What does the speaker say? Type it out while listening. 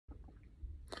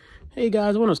Hey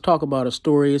guys, I want to talk about a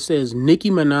story. It says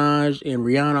Nicki Minaj and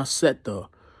Rihanna set the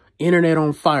internet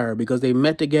on fire because they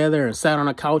met together and sat on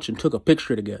a couch and took a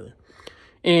picture together.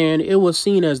 And it was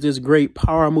seen as this great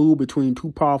power move between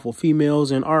two powerful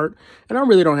females in art. And I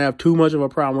really don't have too much of a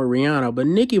problem with Rihanna, but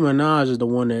Nicki Minaj is the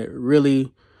one that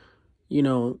really,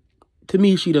 to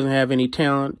me, she doesn't have any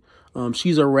talent.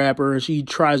 She's a rapper and she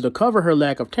tries to cover her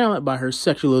lack of talent by her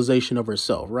sexualization of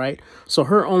herself, right? So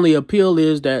her only appeal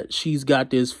is that she's got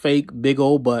this fake big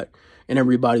old butt and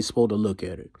everybody's supposed to look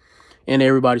at it. And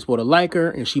everybody's supposed to like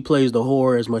her, and she plays the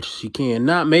whore as much as she can.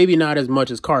 Maybe not as much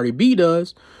as Cardi B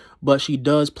does, but she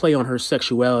does play on her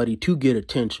sexuality to get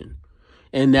attention.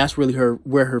 And that's really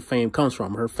where her fame comes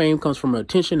from. Her fame comes from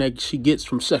attention that she gets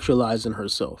from sexualizing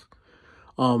herself.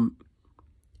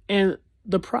 And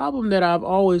the problem that I've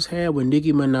always had with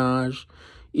Nicki Minaj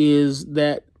is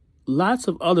that lots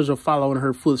of others are following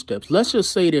her footsteps. Let's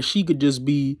just say that she could just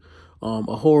be a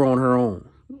whore on her own.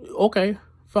 Okay,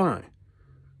 fine.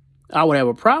 I would have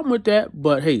a problem with that,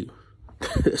 but hey,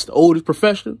 it's the oldest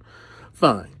profession.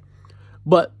 Fine.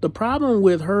 But the problem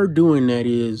with her doing that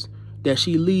is that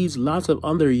she leads lots of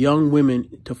other young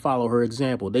women to follow her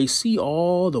example. They see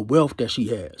all the wealth that she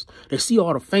has. They see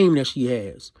all the fame that she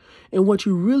has. And what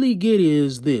you really get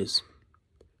is this.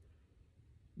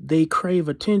 They crave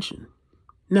attention.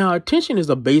 Now, attention is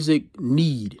a basic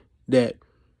need that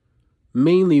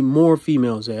mainly more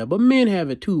females have, but men have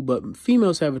it too, but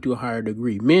females have it to a higher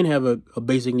degree. Men have a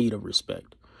basic need of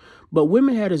respect, but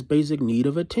women have this basic need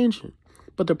of attention.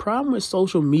 But the problem with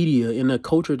social media in the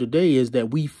culture today is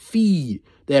that we feed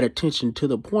that attention to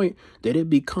the point that it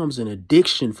becomes an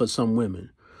addiction for some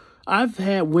women. I've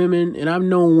had women and I've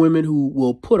known women who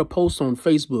will put a post on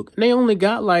Facebook and they only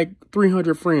got like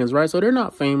 300 friends, right? So they're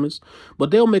not famous,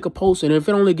 but they'll make a post and if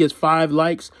it only gets 5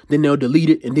 likes, then they'll delete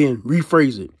it and then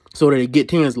rephrase it so that it get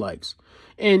 10 likes.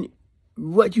 And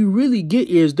what you really get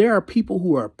is there are people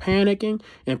who are panicking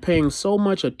and paying so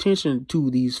much attention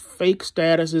to these fake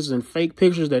statuses and fake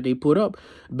pictures that they put up,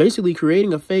 basically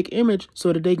creating a fake image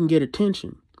so that they can get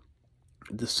attention.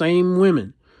 The same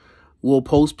women will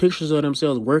post pictures of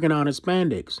themselves working out in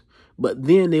spandex, but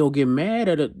then they'll get mad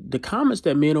at the comments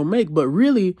that men will make. But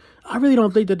really, I really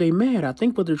don't think that they're mad. I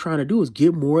think what they're trying to do is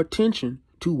get more attention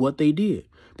to what they did.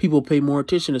 People pay more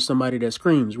attention to somebody that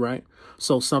screams, right?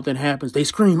 So something happens, they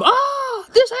scream, "Ah,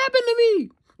 this happened to me."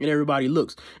 And everybody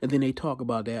looks and then they talk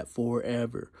about that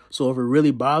forever. So if it really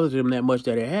bothers them that much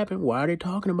that it happened, why are they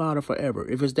talking about it forever?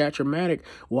 If it's that traumatic,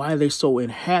 why are they so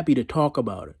unhappy to talk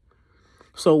about it?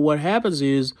 So what happens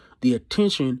is the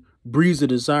attention breeds a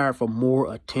desire for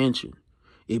more attention.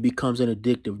 It becomes an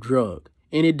addictive drug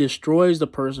and it destroys the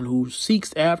person who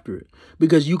seeks after it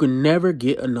because you can never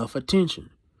get enough attention.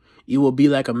 It will be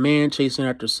like a man chasing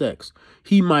after sex.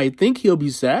 He might think he'll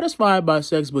be satisfied by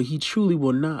sex, but he truly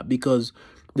will not because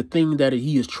the thing that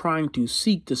he is trying to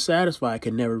seek to satisfy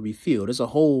can never be filled. It's a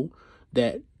hole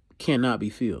that cannot be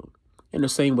filled. And the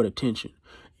same with attention.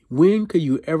 When could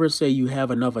you ever say you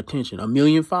have enough attention? 1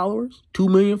 million followers? 2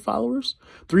 million followers?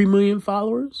 3 million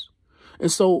followers?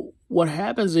 And so what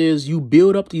happens is you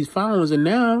build up these followers and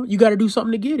now you got to do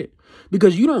something to get it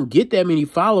because you don't get that many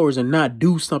followers and not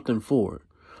do something for it.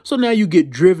 So now you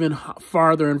get driven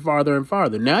farther and farther and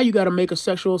farther. Now you got to make a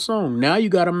sexual song. Now you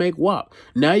got to make WAP.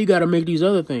 Now you got to make these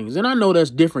other things. And I know that's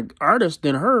different artists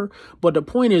than her, but the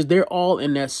point is they're all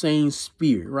in that same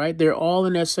sphere, right? They're all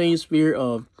in that same sphere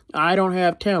of I don't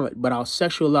have talent, but I'll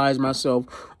sexualize myself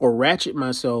or ratchet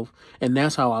myself, and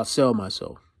that's how I'll sell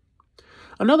myself.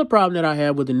 Another problem that I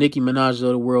have with the Nicki Minaj of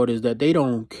the world is that they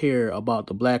don't care about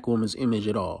the black woman's image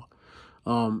at all.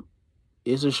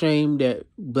 It's a shame that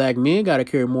black men got to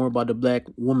care more about the black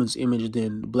woman's image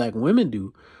than black women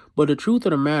do. But the truth of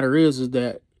the matter is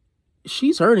that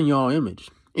she's hurting y'all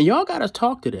image. And y'all got to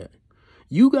talk to that.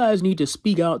 You guys need to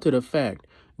speak out to the fact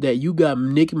that you got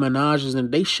Nicki Minaj's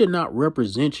and they should not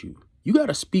represent you. You got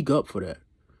to speak up for that.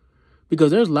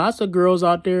 Because there's lots of girls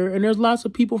out there and there's lots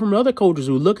of people from other cultures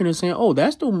who are looking and saying, oh,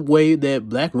 that's the way that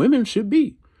black women should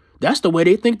be. That's the way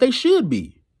they think they should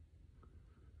be.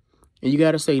 And you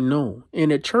got to say no. And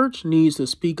the church needs to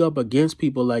speak up against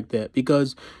people like that,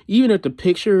 because even if the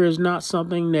picture is not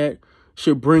something that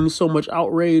should bring so much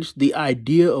outrage, the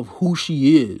idea of who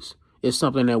she is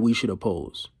something that we should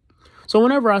oppose. So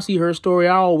whenever I see her story,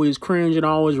 I always cringe and I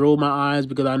always roll my eyes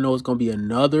because I know it's going to be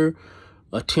another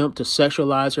attempt to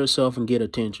sexualize herself and get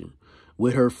attention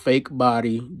with her fake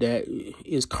body that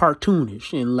is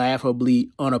cartoonish and laughably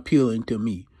unappealing to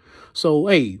me. So,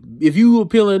 hey, if you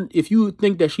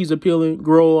think that she's appealing,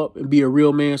 grow up and be a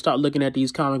real man. Stop looking at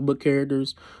these comic book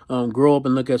characters. Grow up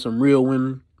and look at some real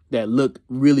women that look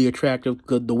really attractive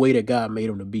because the way that God made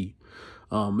them to be.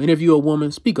 And if you're a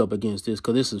woman, speak up against this,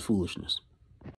 because this is foolishness.